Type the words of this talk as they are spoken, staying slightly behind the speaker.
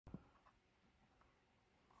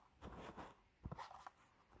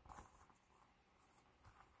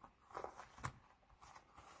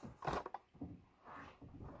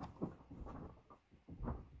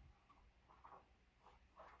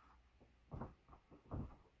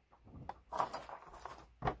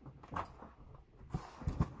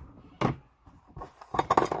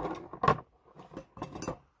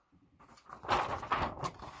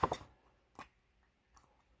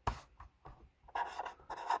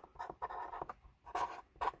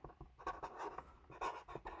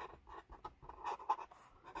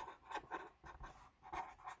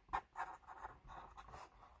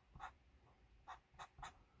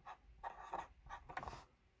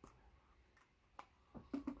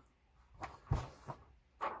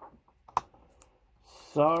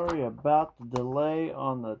Sorry about the delay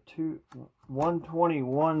on the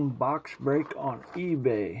 121 box break on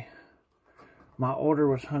eBay. My order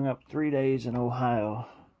was hung up 3 days in Ohio.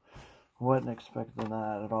 Wasn't expecting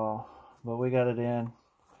that at all, but we got it in.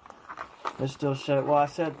 It still said, well, I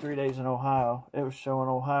said 3 days in Ohio. It was showing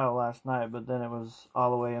Ohio last night, but then it was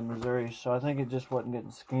all the way in Missouri, so I think it just wasn't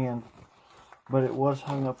getting scanned. But it was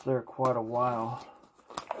hung up there quite a while.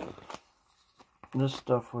 This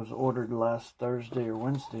stuff was ordered last Thursday or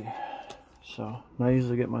Wednesday, so I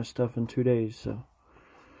usually get my stuff in 2 days, so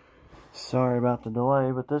sorry about the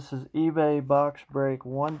delay. But this is eBay box break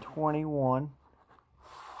 121.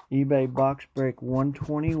 eBay box break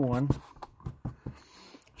 121.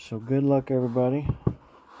 So good luck, everybody.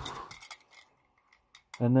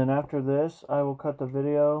 And then after this, I will cut the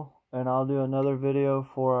video and I'll do another video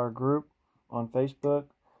for our group on Facebook.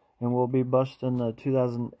 And we'll be busting the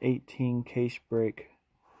 2018 case break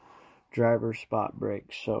driver spot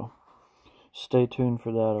break. So stay tuned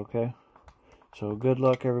for that, okay? So good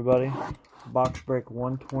luck, everybody. Box break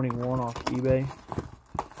 121 off eBay.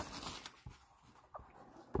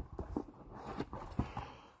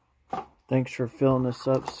 Thanks for filling this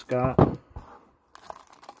up, Scott.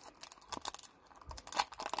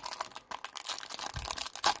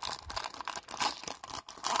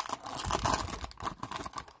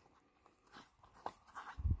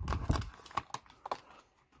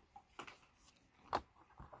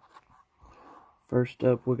 First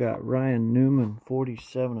up, we got Ryan Newman,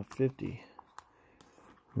 47 of 50.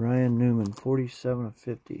 Ryan Newman, 47 of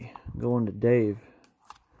 50. Going to Dave.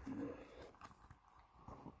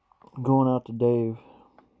 Going out to Dave.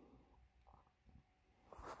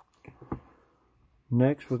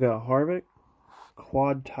 Next, we got Harvick.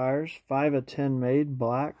 Quad tires, 5 of 10 made,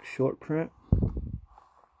 black, short print.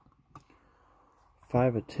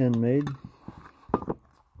 5 of 10 made.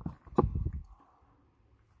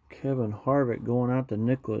 Kevin Harvick going out to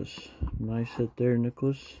Nicholas. Nice hit there,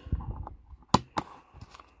 Nicholas.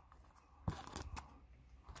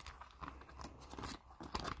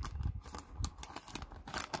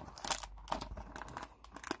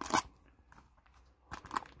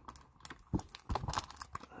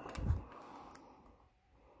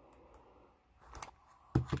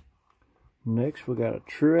 Next, we got a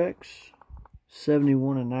Truex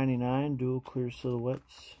 71 of 99 dual clear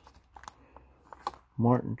silhouettes.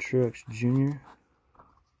 Martin Truex Jr.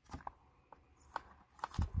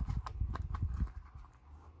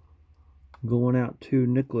 Going out to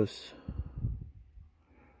Nicholas.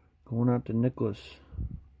 Going out to Nicholas.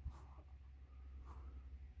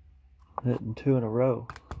 Hitting 2 in a row.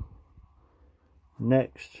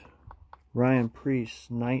 Next, Ryan Preece,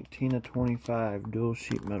 19 of 25, dual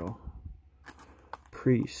sheet metal.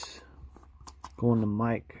 Preece. Going to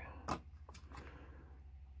Mike.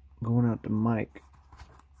 Going out to Mike.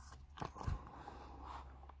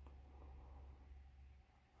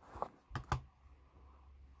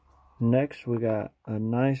 Next, we got a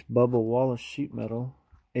nice Bubba Wallace sheet metal,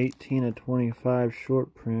 18 of 25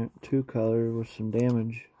 short print, 2 color with some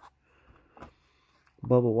damage.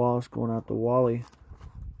 Bubba Wallace going out to Wally.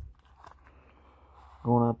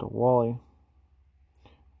 Going out to Wally.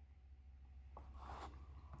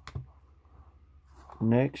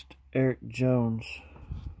 Next, Eric Jones,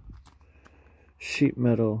 sheet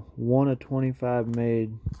metal, 1 of 25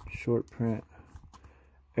 made, short print.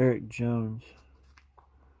 Eric Jones.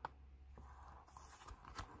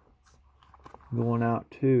 Going out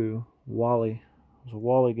to Wally. There's a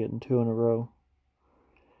Wally getting 2 in a row.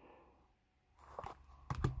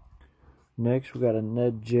 Next, we got a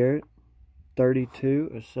Ned Jarrett,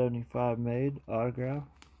 32 of 75 made, autograph.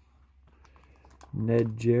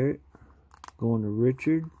 Ned Jarrett. Going to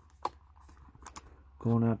Richard.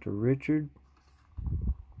 Going out to Richard.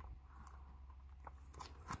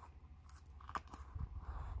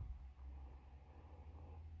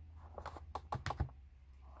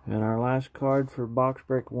 And our last card for box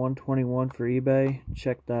break 121 for eBay.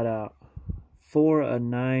 Check that out. 4 of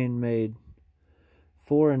 9 made.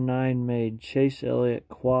 4 of 9 made. Chase Elliott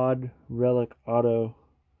Quad Relic Auto.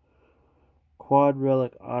 Quad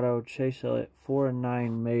Relic Auto. Chase Elliott. 4 of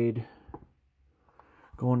 9 made.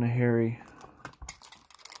 Going to Harry.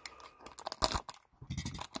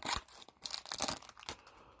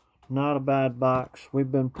 Not a bad box.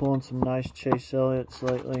 We've been pulling some nice Chase Elliott's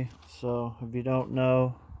lately. So if you don't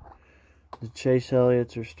know, the Chase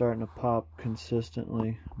Elliott's are starting to pop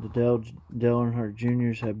consistently. The Dale Earnhardt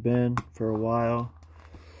Jr.'s have been for a while.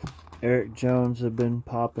 Eric Jones have been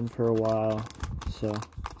popping for a while. So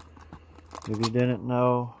if you didn't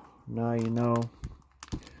know, now you know.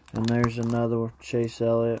 And there's another Chase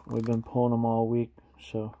Elliott. We've been pulling them all week.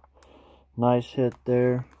 So Nice hit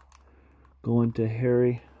there. Going to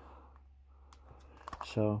Harry.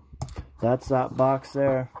 So that's that box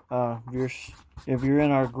there. If you're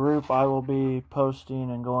in our group, I will be posting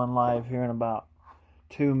and going live here in about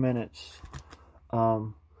 2 minutes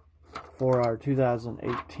for our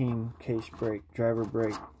 2018 case brake, driver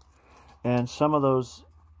brake. And some of those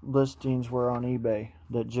listings were on eBay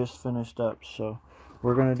that just finished up. So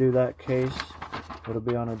we're going to do that case. It'll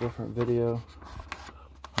be on a different video.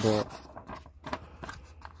 But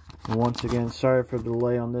once again, sorry for the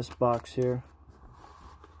delay on this box here.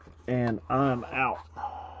 And I'm out.